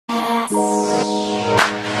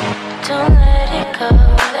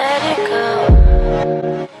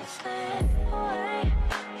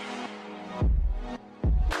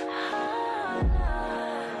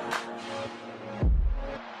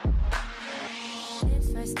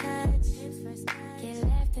first touch, get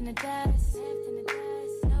left in the dust.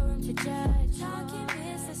 No room to judge. Talking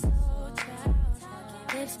business, slow child.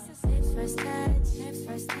 Lips first touch, get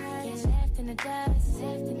left in the dust. No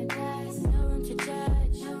room to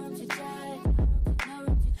judge.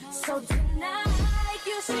 So tonight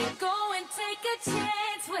you should go and take a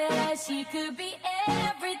chance with her. She could be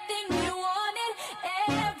everything you wanted,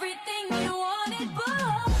 boy.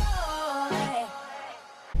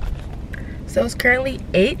 So it's currently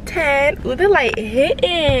 8:10. Ooh, the light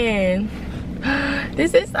hitting.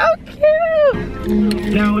 This is so cute.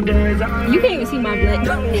 You can't even see my black.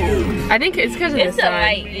 I think it's because of the sun.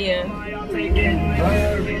 Light, yeah.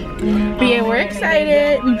 But yeah, we're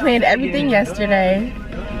excited. We planned everything yesterday.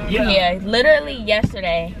 Yeah, literally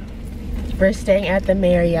yesterday. We're staying at the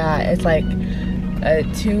Marriott. It's like a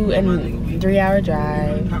 2 and 3 hour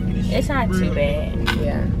drive. It's not too bad.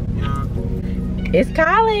 Yeah. It's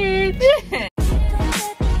college.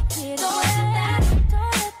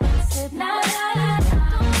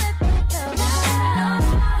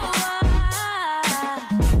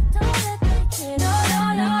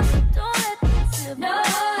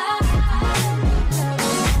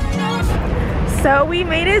 So we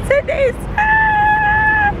made it to day 7,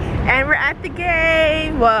 and we're at the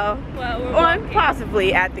game. Well, we're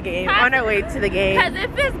possibly at the game, on our way to the game. Because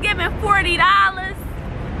if it's giving $40,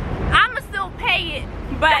 I'ma still pay it.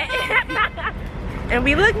 But and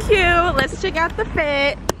we look cute. Let's check out the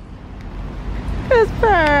fit. Cause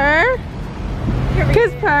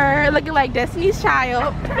purr, looking like Destiny's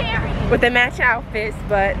Child with the matching outfits,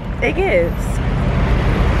 but it gives.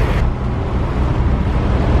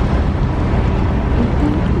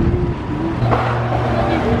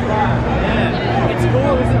 It's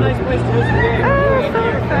cool. It's a nice place to host the game. Oh, so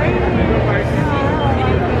exciting.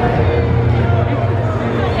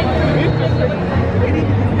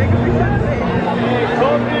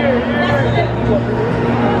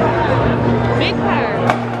 big purr.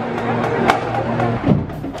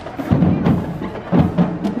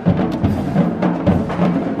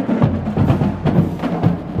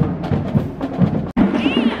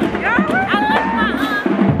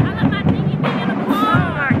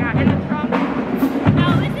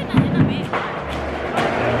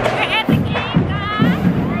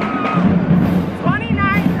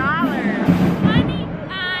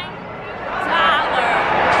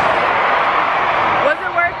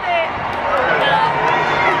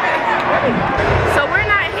 So we're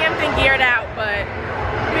not Hampton geared out, but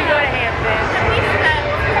we go to Hampton.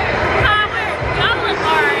 Howard, y'all look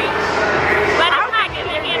alright, but it's not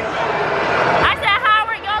giving Hampton. I said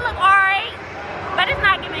Howard, y'all look alright, but it's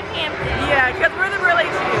not giving Hampton. Yeah, because we're the real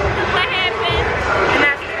HQ. What happened? And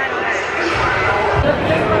that's just kind of that.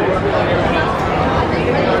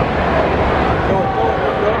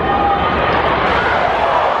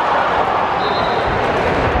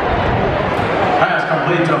 Pass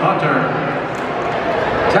complete to Hunter.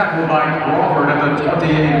 Tackle by Crawford at the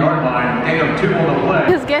 28-yard line. Gain of 2 on the play.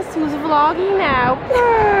 Because guess who's vlogging now?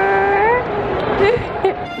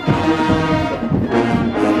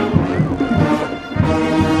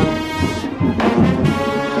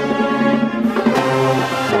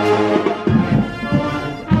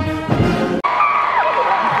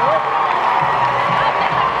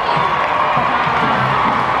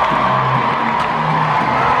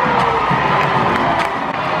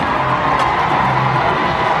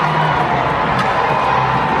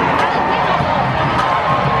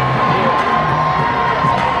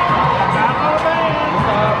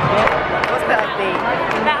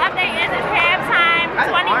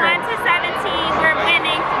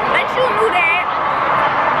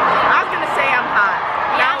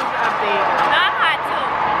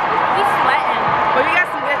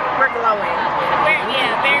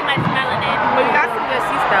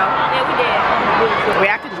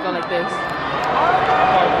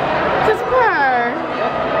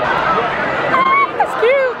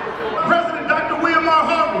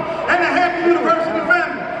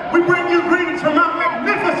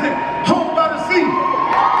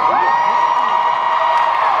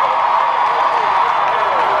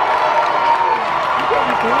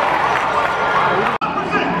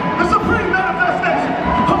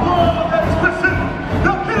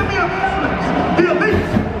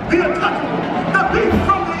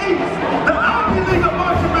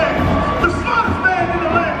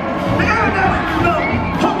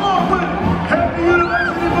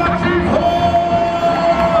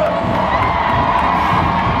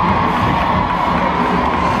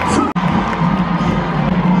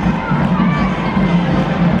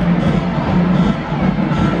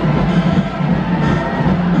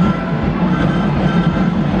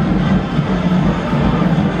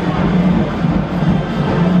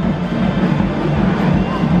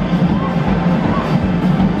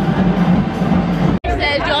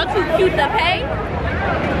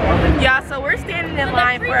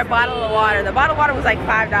 was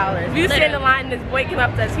like $5. We was sitting in line and this boy came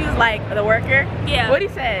up to us. He was like, the worker? Yeah. What he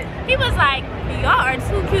said? He was like, y'all are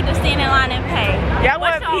too cute to stand in line and pay. Y'all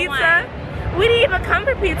want pizza? We didn't even come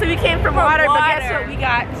for pizza. We came for water, but guess what we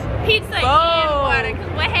got? Pizza and water.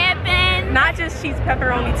 Cause what happened? Not just cheese,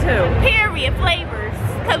 pepperoni too. Period. Flavors.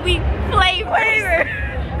 Cause we flavor.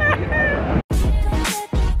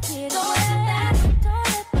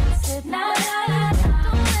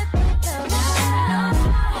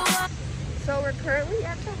 So we're currently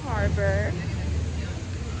at the harbor.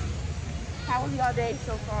 How was y'all day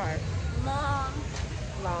so far?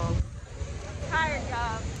 Long. Tired,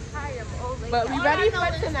 y'all. Tired, old lady. But we ready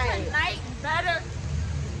for tonight. Tonight better.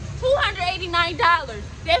 $289.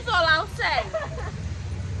 That's all I'll say.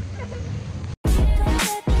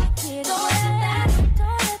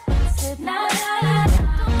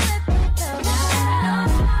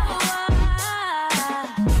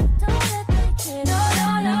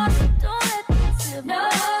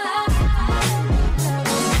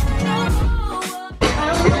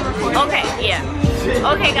 Okay, yeah.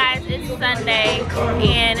 Okay, guys, it's Sunday,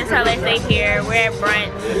 and it's our last day here. We're at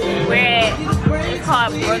brunch. It's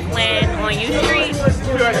called Brooklyn on U Street.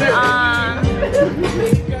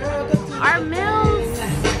 Our meals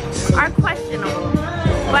are questionable,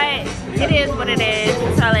 but it is what it is.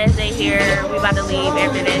 It's our last day here. We about to leave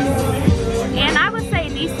after this. And I would say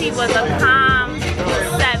DC was a calm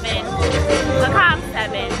 7. A calm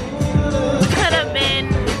 7. Could have been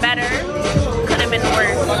better. Could have been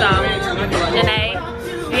worse. So, Janae,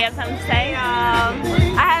 do you have something to say? I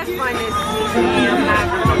had fun this weekend, I'm not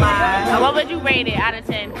gonna lie. What would you rate it out of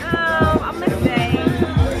 10? I'm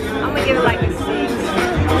gonna give it like a 6.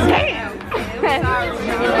 Damn!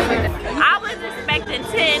 I was expecting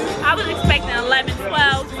 10. I was expecting 11,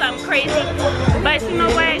 12, something crazy. But you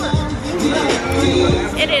know what?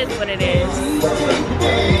 It is what it is.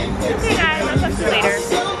 Okay guys, I'll talk to you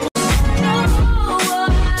later.